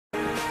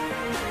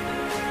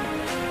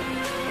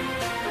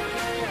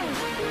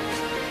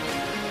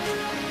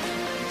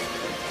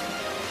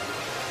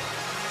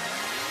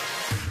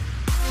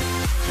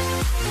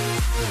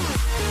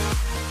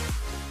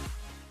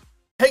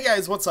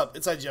guys, what's up?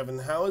 It's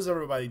iJevin. How is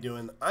everybody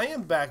doing? I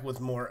am back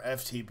with more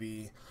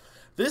FTB.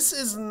 This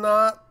is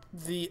not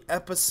the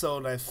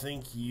episode I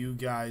think you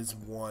guys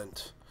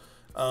want.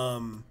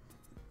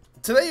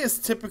 Today is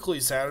typically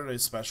Saturday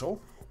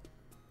special,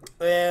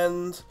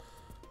 and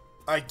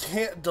I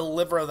can't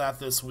deliver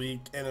that this week,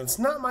 and it's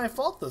not my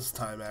fault this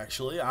time.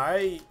 Actually,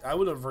 I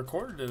would have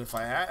recorded it if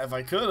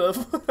I could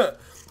have.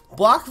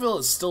 Blockville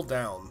is still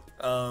down.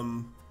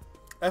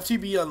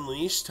 FTB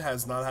Unleashed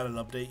has not had an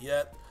update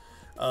yet.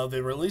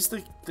 They released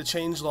the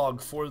changelog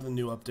for the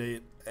new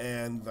update,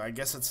 and I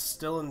guess it's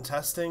still in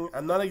testing.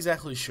 I'm not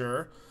exactly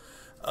sure.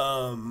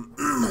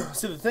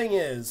 See, the thing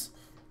is,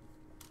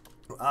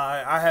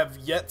 I have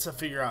yet to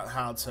figure out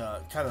how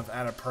to kind of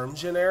add a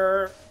permgen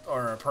error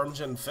or a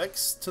permgen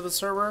fix to the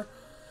server,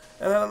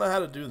 and I don't know how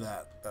to do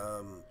that.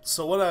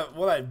 So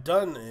what I've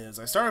done is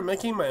I started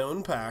making my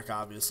own pack.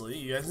 Obviously,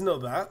 you guys know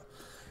that.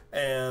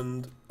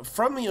 And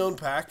from the own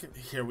pack,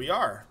 here we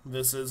are.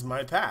 This is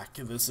my pack.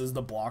 This is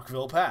the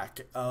Blockville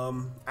pack.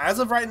 As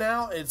of right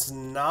now, it's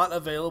not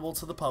available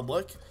to the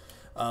public.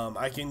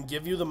 I can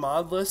give you the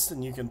mod list,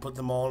 and you can put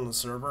them all on the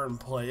server and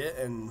play it,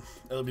 and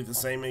it'll be the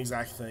same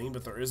exact thing,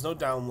 but there is no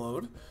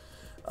download.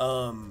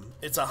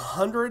 It's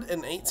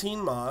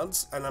 118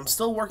 mods, and I'm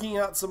still working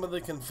out some of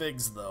the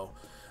configs, though,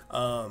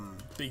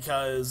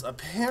 because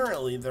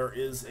apparently there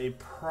is a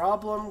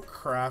problem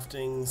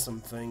crafting some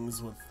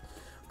things with...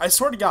 I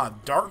swear to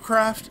God,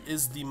 Darkcraft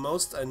is the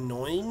most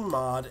annoying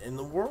mod in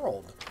the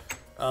world.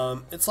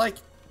 It's like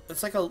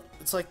how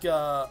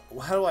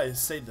do I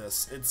say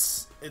this?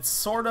 It's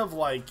sort of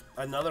like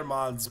another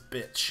mod's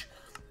bitch.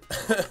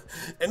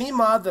 Any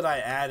mod that I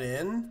add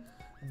in,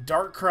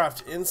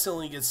 Darkcraft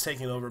instantly gets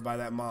taken over by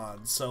that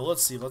mod. So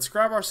let's see. Let's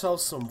grab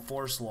ourselves some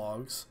force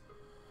logs.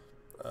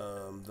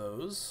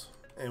 Those,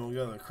 and we'll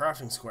go to the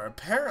crafting square.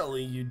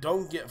 Apparently, you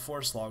don't get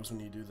force logs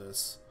when you do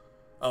this.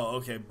 Oh,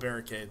 okay,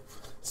 barricade.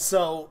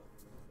 So,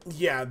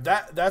 yeah,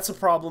 that's a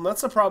problem.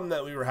 That's a problem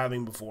that we were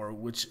having before,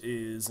 which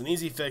is an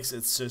easy fix.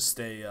 It's just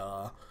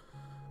a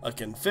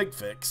config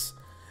fix.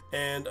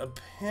 And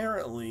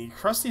apparently,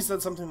 Krusty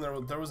said something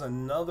there was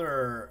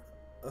another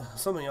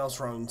something else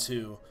wrong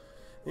too.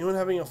 Anyone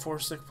having a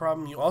force stick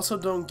problem? You also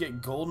don't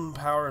get golden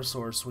power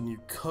source when you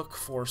cook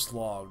force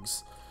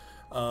logs.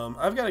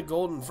 I've got a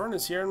golden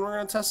furnace here, and we're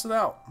gonna test it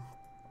out.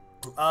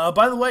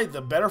 By the way,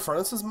 the Better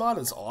Furnaces mod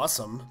is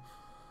awesome.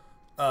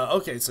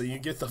 Okay, so you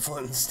get the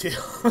flint and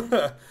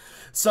steel.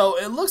 So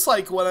it looks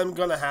like what I'm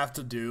gonna have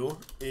to do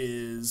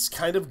is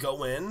kind of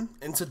go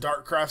into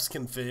Darkcraft's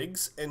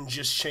configs and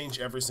just change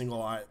every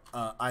single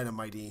item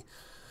ID.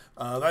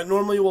 That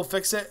normally will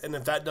fix it, and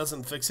if that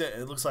doesn't fix it,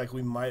 it looks like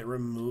we might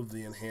remove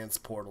the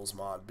Enhanced Portals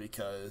mod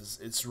because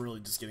it's really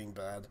just getting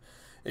bad.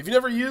 If you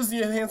never use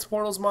the Enhanced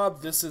Portals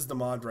mod, this is the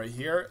mod right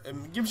here.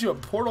 It gives you a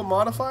portal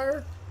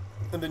modifier,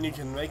 and then you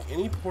can make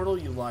any portal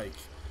you like.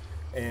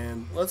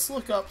 And let's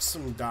look up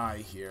some dye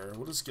here.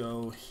 We'll just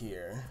go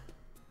here.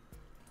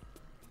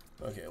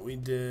 Okay, we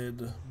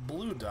did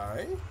blue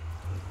dye.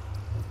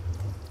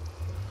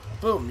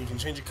 Boom, you can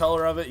change the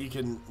color of it. You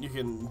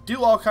can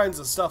do all kinds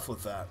of stuff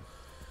with that.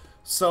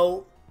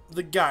 So,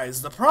 the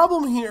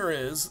problem here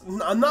is,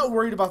 I'm not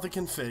worried about the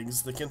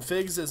configs. The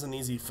configs is an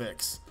easy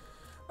fix.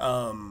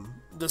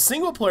 The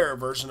single player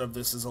version of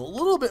this is a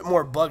little bit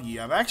more buggy.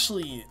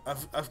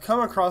 I've come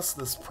across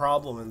this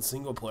problem in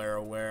single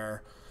player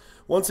where,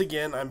 once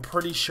again, I'm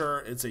pretty sure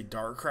it's a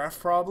Darkcraft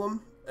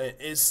problem.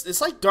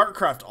 It's like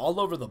Darkcraft all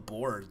over the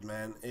board,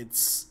 man.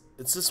 It's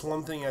just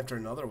one thing after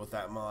another with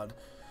that mod.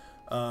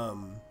 Let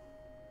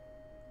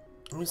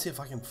me see if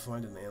I can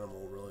find an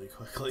animal really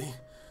quickly,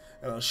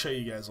 and I'll show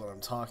you guys what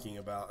I'm talking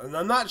about. And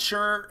I'm not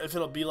sure if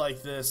it'll be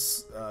like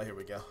this. Here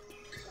we go.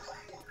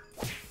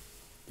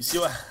 You see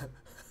what?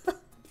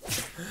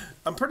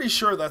 I'm pretty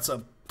sure that's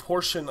a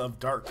portion of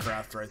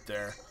Darkcraft right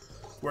there,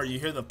 where you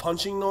hear the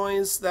punching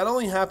noise. That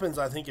only happens,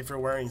 I think, if you're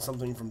wearing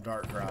something from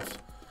Darkcraft.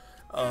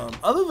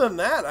 Other than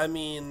that, I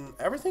mean,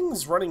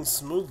 everything's running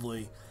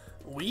smoothly.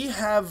 We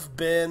have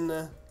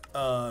been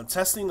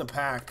testing the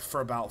pack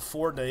for about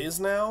 4 days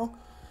now.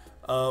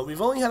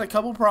 We've only had a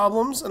couple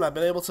problems, and I've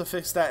been able to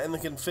fix that in the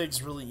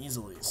configs really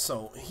easily.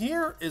 So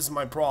here is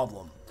my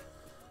problem.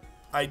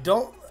 I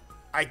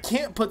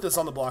can't put this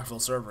on the Blockville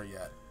server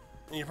yet.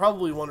 And you're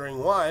probably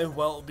wondering why.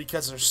 Well,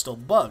 because there's still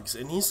bugs.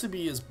 It needs to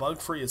be as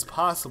bug-free as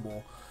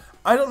possible.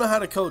 I don't know how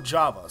to code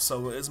Java,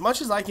 so as much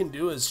as I can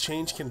do is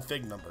change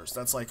config numbers.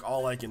 That's like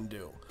all I can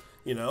do,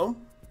 you know?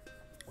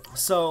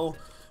 So,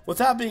 with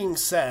that being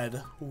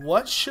said,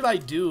 what should I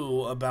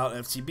do about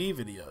FTB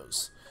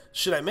videos?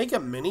 Should I make a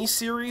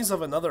mini-series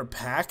of another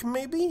pack,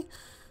 maybe?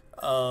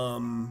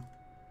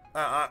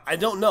 I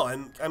don't know.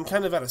 I'm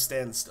kind of at a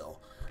standstill.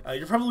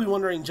 You're probably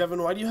wondering,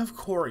 Jevin, why do you have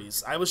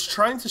quarries? I was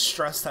trying to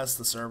stress test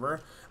the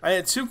server. I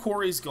had 2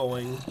 quarries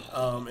going,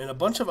 and a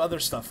bunch of other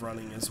stuff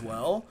running as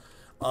well.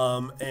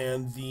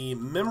 And the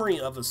memory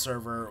of the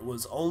server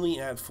was only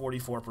at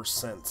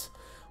 44%.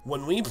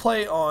 When we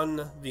play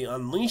on the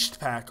Unleashed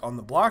pack on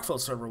the Blockville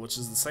server, which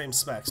is the same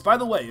specs. By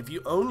the way, if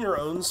you own your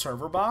own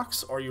server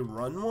box or you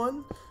run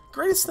one,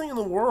 greatest thing in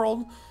the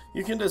world.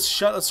 You can just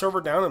shut a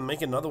server down and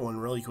make another one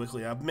really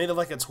quickly. I've made it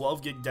like a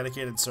 12 gig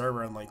dedicated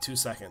server in like 2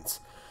 seconds.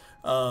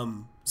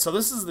 So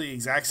this is the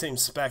exact same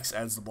specs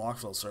as the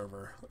Blockville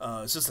server.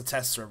 It's just a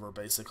test server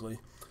basically.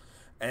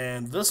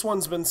 And this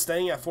one's been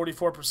staying at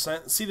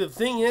 44%. See, the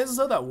thing is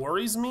though that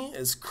worries me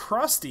is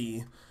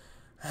Krusty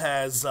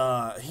has,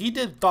 he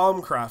did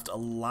Thaumcraft a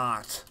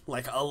lot.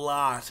 Like a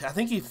lot. I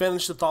think he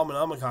finished the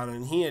Thaumonomicon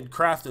and he had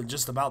crafted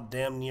just about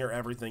damn near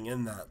everything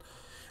in that.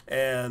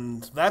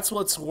 And that's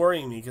what's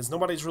worrying me, because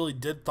nobody's really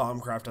did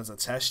Thaumcraft as a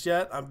test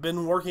yet. I've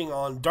been working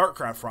on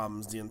Darkcraft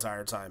problems the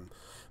entire time,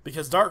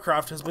 because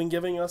Darkcraft has been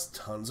giving us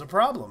tons of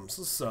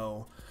problems.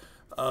 So,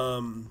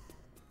 I'm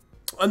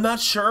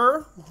not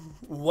sure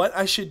what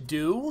I should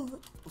do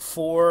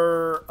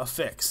for a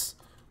fix.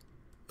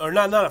 Or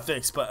not a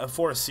fix, but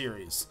for a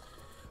series.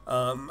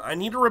 I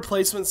need a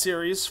replacement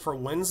series for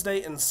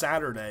Wednesday and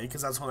Saturday,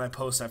 because that's when I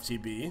post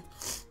FTB.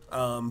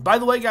 By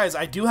the way, guys,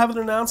 I do have an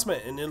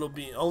announcement, and it'll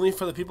be only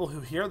for the people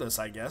who hear this,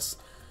 I guess.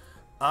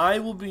 I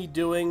will be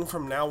doing,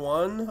 from now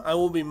on, I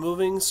will be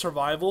moving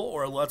Survival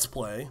or Let's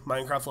Play,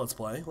 Minecraft Let's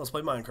Play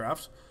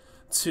Minecraft,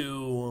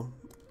 to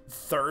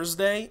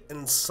Thursday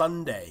and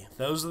Sunday.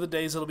 Those are the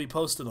days it'll be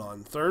posted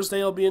on.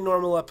 Thursday will be a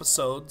normal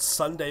episode,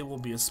 Sunday will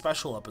be a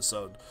special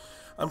episode.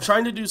 I'm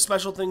trying to do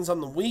special things on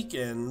the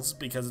weekends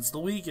because it's the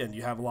weekend.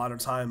 You have a lot of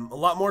time, a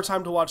lot more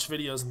time to watch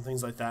videos and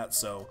things like that.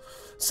 So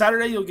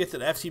Saturday you'll get the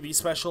FTB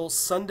special.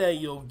 Sunday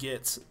you'll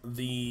get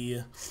the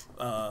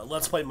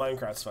Let's Play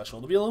Minecraft special.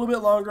 It'll be a little bit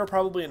longer,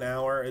 probably an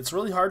hour. It's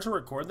really hard to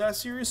record that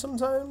series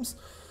sometimes.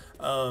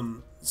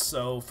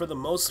 So for the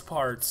most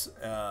part,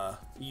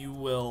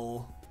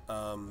 you'll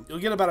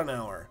get about an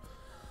hour.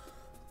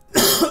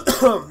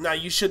 Now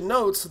you should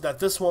note that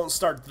this won't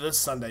start this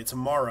Sunday,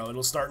 tomorrow.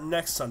 It'll start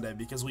next Sunday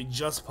because we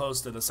just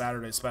posted a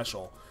Saturday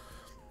special,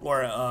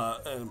 or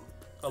a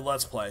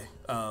Let's Play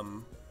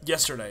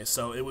yesterday.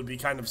 So it would be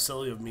kind of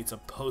silly of me to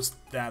post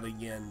that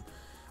again.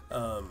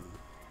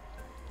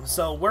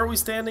 So where are we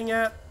standing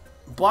at?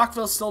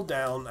 Blockville's still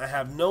down. I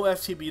have no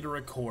FTB to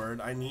record.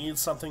 I need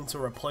something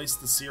to replace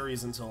the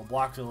series until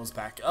Blockville is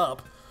back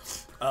up.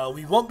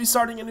 We won't be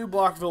starting a new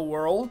Blockville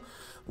world.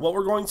 What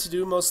we're going to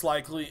do most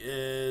likely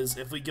is,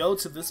 if we go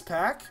to this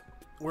pack,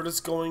 we're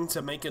just going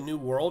to make a new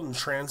world and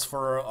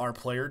transfer our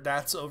player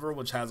dats over,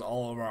 which has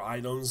all of our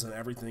items and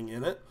everything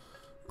in it.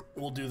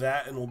 We'll do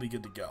that and we'll be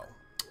good to go.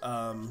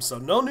 So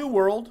no new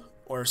world,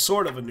 or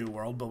sort of a new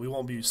world, but we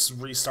won't be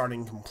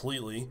restarting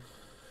completely.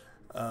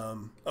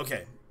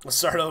 Okay, let's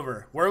start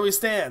over. Where do we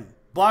stand?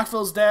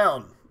 Blockville's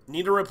down.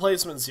 Need a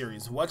replacement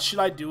series. What should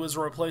I do as a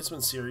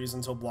replacement series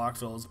until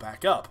Blockville is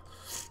back up?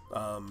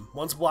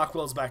 Once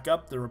Blockville is back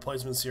up, the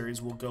replacement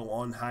series will go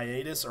on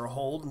hiatus or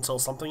hold until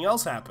something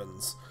else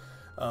happens.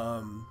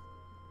 And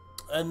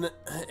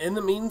in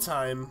the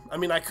meantime, I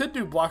mean, I could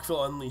do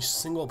Blockville Unleashed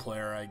single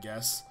player, I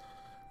guess.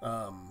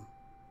 I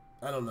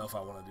don't know if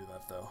I want to do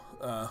that, though.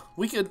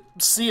 We could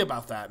see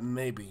about that,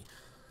 maybe.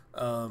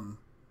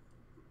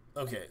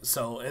 Okay,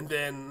 so, and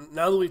then,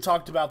 now that we've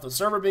talked about the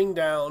server being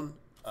down,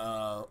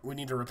 we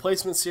need a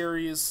replacement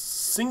series,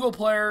 single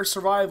player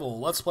survival,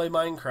 Let's Play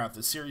Minecraft,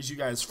 the series you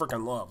guys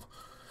freaking love.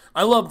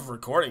 I love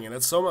recording it,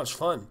 it's so much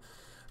fun.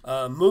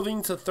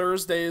 Moving to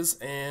Thursdays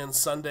and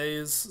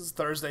Sundays.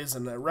 Thursdays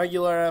in a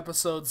regular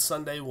episode,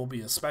 Sunday will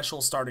be a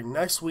special starting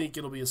next week.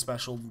 It'll be a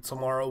special,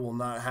 tomorrow will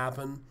not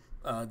happen.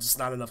 Just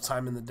not enough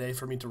time in the day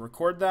for me to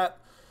record that.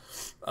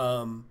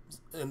 And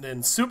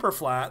then Super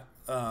Flat.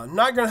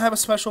 Not going to have a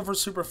special for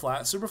Super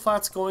Flat. Super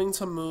Flat's going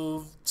to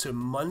move to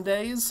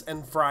Mondays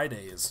and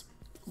Fridays.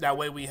 That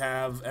way we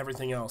have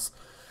everything else.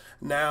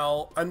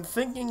 Now, I'm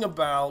thinking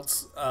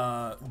about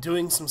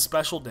doing some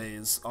special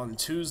days on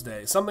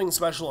Tuesday. Something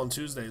special on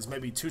Tuesdays.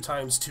 Maybe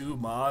 2x2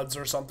 mods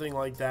or something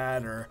like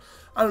that. Or,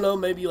 I don't know,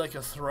 maybe like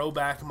a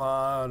throwback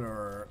mod.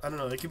 Or, I don't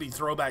know, it could be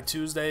Throwback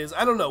Tuesdays.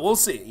 I don't know, we'll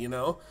see, you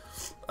know.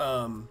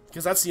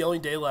 Because that's the only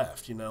day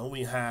left, you know.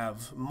 We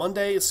have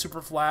Monday is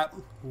Super Flat,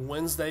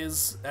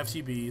 Wednesday's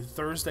FTB,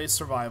 Thursday's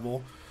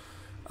Survival,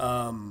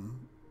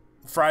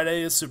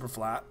 Friday is Super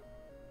Flat,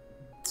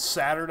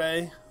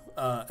 Saturday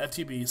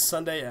FTB,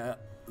 Sunday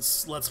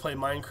Let's Play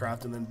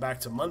Minecraft, and then back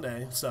to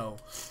Monday. So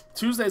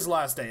Tuesday's the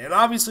last day, and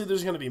obviously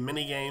there's going to be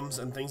mini games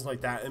and things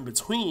like that in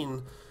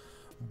between,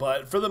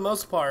 but for the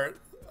most part,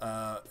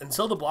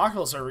 until the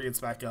Blockville server gets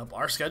back up,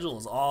 our schedule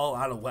is all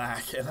out of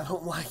whack, and I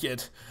don't like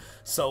it.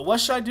 So what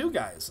should I do,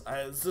 guys?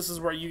 This is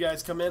where you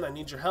guys come in. I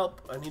need your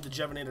help. I need the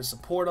Jevinator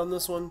support on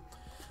this one.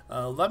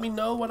 Let me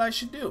know what I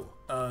should do.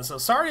 So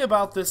sorry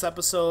about this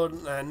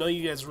episode. I know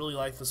you guys really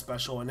like the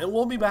special, and it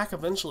will be back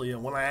eventually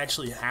when I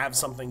actually have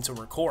something to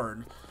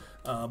record.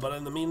 But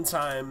in the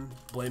meantime,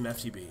 blame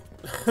FTB.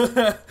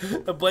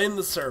 Blame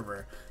the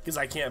server, because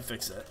I can't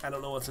fix it. I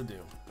don't know what to do.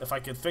 If I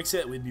could fix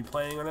it, we'd be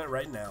playing on it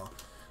right now.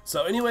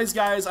 So anyways,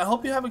 guys, I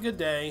hope you have a good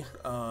day.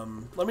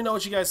 Let me know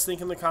what you guys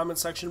think in the comment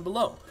section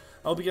below.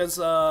 I hope you guys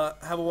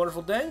have a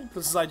wonderful day.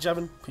 This is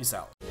iJevin. Peace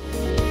out.